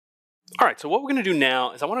All right, so what we're going to do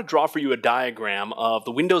now is I want to draw for you a diagram of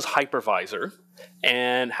the Windows hypervisor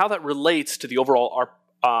and how that relates to the overall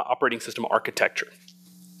operating system architecture.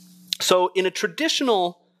 So in a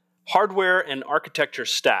traditional hardware and architecture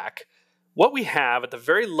stack, what we have at the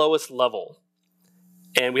very lowest level,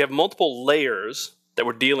 and we have multiple layers that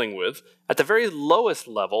we're dealing with, at the very lowest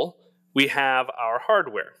level, we have our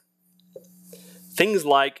hardware. Things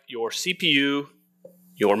like your CPU,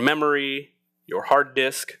 your memory, your hard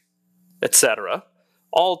disk, etc.,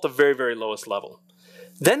 all at the very, very lowest level.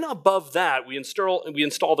 Then above that, we install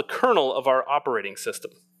the kernel of our operating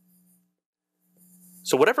system.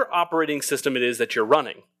 So whatever operating system it is that you're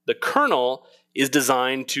running, the kernel is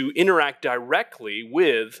designed to interact directly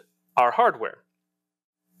with our hardware.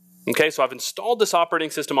 Okay, so I've installed this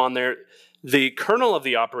operating system on there. The kernel of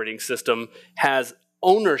the operating system has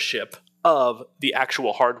ownership of the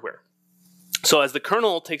actual hardware. So as the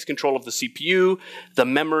kernel takes control of the CPU, the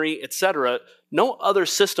memory, etc., no other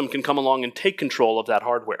system can come along and take control of that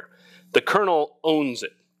hardware. The kernel owns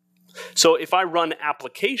it. So if I run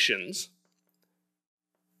applications,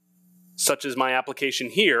 such as my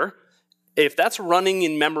application here, if that's running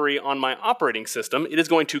in memory on my operating system, it is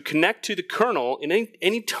going to connect to the kernel in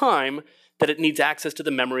any time that it needs access to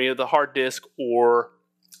the memory of the hard disk or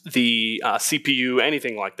the CPU,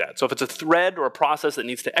 anything like that. So if it's a thread or a process that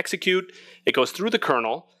needs to execute, it goes through the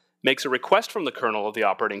kernel, makes a request from the kernel of the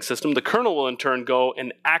operating system. The kernel will in turn go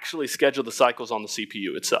and actually schedule the cycles on the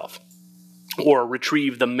CPU itself, or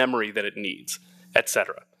retrieve the memory that it needs,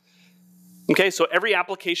 etc. Okay, so every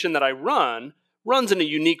application that I run runs in a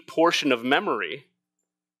unique portion of memory,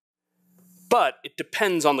 but it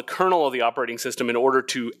depends on the kernel of the operating system in order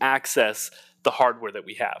to access the hardware that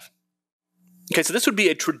we have. Okay, so this would be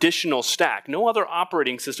a traditional stack. No other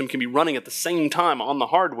operating system can be running at the same time on the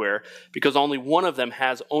hardware because only one of them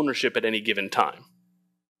has ownership at any given time.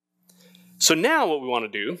 So now what we want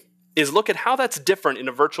to do is look at how that's different in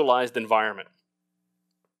a virtualized environment.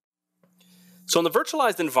 So in the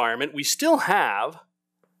virtualized environment, we still have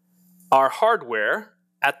our hardware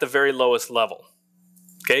at the very lowest level.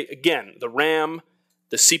 Okay, again, the RAM,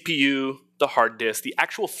 the CPU, the hard disk, the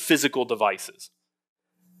actual physical devices.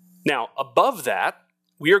 Now, above that,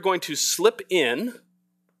 we are going to slip in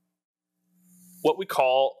what we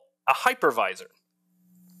call a hypervisor.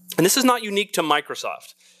 And this is not unique to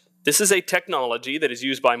Microsoft. This is a technology that is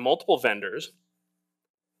used by multiple vendors.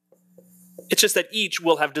 It's just that each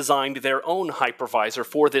will have designed their own hypervisor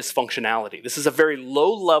for this functionality. This is a very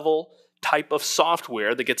low-level type of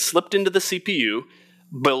software that gets slipped into the CPU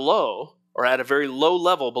below, or at a very low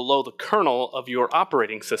level below the kernel of your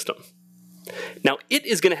operating system. Now, it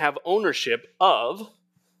is going to have ownership of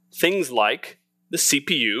things like the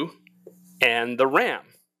CPU and the RAM.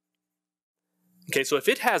 Okay, so if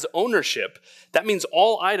it has ownership, that means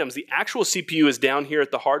all items, the actual CPU is down here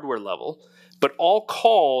at the hardware level, but all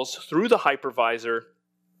calls through the hypervisor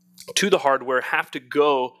to the hardware have to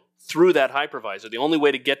go through that hypervisor. The only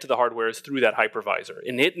way to get to the hardware is through that hypervisor.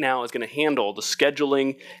 And it now is going to handle the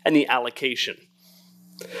scheduling and the allocation.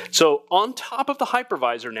 So on top of the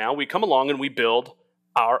hypervisor now, we come along and we build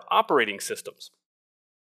our operating systems.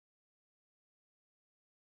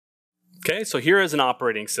 Okay, so here is an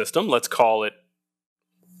operating system. Let's call it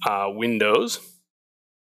Windows.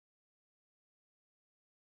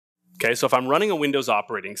 Okay, so if I'm running a Windows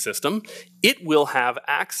operating system, it will have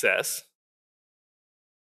access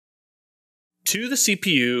to the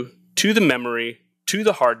CPU, to the memory, to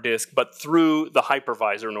the hard disk, but through the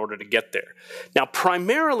hypervisor in order to get there. Now,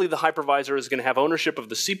 primarily the hypervisor is going to have ownership of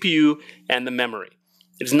the CPU and the memory.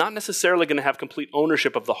 It is not necessarily going to have complete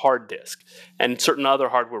ownership of the hard disk and certain other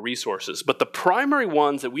hardware resources, but the primary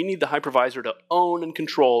ones that we need the hypervisor to own and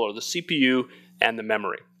control are the CPU and the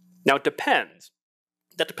memory. Now, it depends.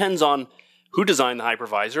 That depends on who designed the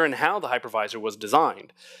hypervisor and how the hypervisor was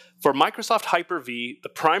designed. For Microsoft Hyper-V, the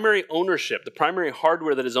primary ownership, the primary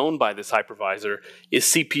hardware that is owned by this hypervisor is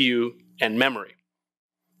CPU and memory.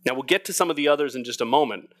 Now, we'll get to some of the others in just a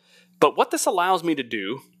moment, but what this allows me to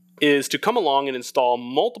do is to come along and install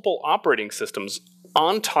multiple operating systems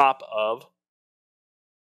on top of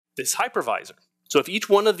this hypervisor. So if each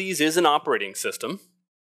one of these is an operating system,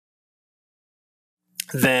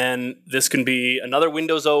 then this can be another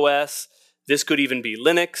Windows OS, this could even be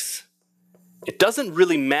Linux. It doesn't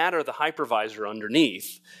really matter the hypervisor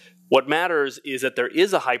underneath. What matters is that there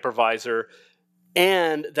is a hypervisor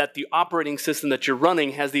and that the operating system that you're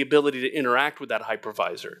running has the ability to interact with that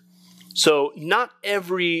hypervisor. So not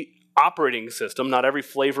every operating system, not every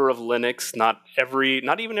flavor of Linux, not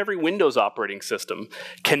even every Windows operating system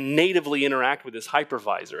can natively interact with this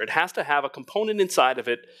hypervisor. It has to have a component inside of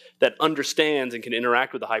it that understands and can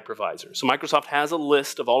interact with the hypervisor. So Microsoft has a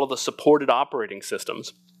list of all of the supported operating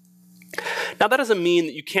systems. Now that doesn't mean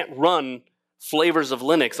that you can't run flavors of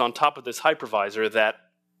Linux on top of this hypervisor that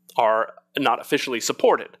are not officially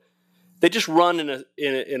supported. They just run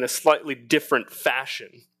in a slightly different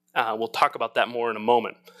fashion. We'll talk about that more in a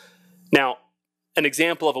moment. Now, an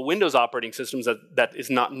example of a Windows operating system that is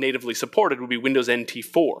not natively supported would be Windows NT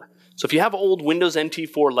 4. So if you have old Windows NT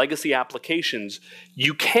 4 legacy applications,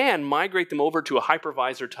 you can migrate them over to a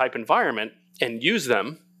hypervisor type environment and use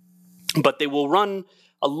them, but they will run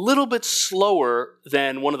a little bit slower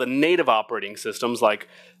than one of the native operating systems like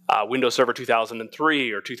Windows Server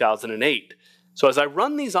 2003 or 2008. So as I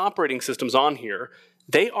run these operating systems on here,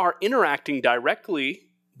 they are interacting directly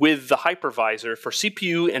with the hypervisor for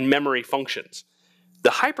CPU and memory functions. The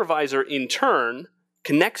hypervisor, in turn,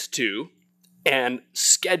 connects to and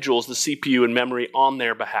schedules the CPU and memory on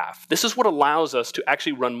their behalf. This is what allows us to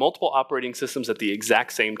actually run multiple operating systems at the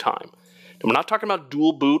exact same time. And we're not talking about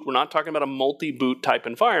dual boot, we're not talking about a multi-boot type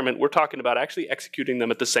environment, we're talking about actually executing them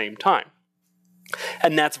at the same time.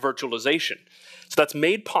 And that's virtualization. So that's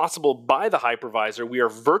made possible by the hypervisor. We are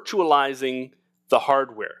virtualizing the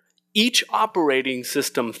hardware. Each operating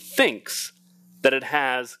system thinks that it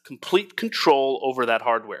has complete control over that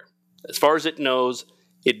hardware. As far as it knows,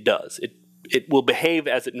 it does. It will behave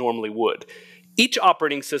as it normally would. Each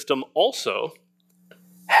operating system also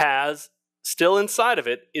has, still inside of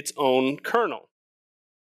it, its own kernel.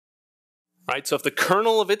 Right? So if the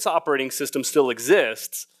kernel of its operating system still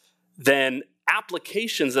exists, then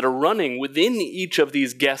applications that are running within each of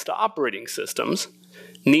these guest operating systems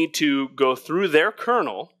need to go through their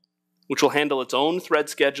kernel, which will handle its own thread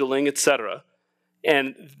scheduling, etc.,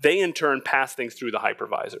 and they in turn pass things through the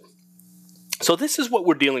hypervisor. So this is what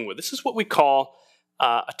we're dealing with. This is what we call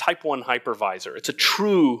a Type 1 hypervisor. It's a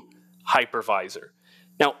true hypervisor.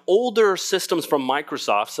 Now, older systems from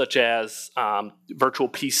Microsoft, such as Virtual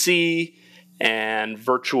PC and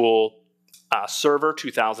Virtual Server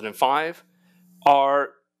 2005, are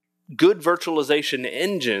good virtualization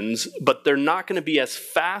engines, but they're not going to be as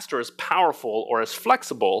fast or as powerful or as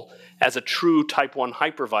flexible as a true Type 1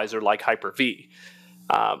 hypervisor like Hyper-V.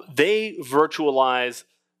 They virtualize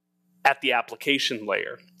at the application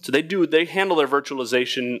layer. So they handle their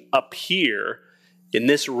virtualization up here in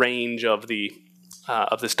this range of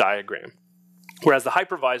this diagram, whereas the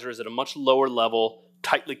hypervisor is at a much lower level,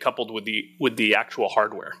 tightly coupled with the actual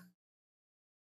hardware.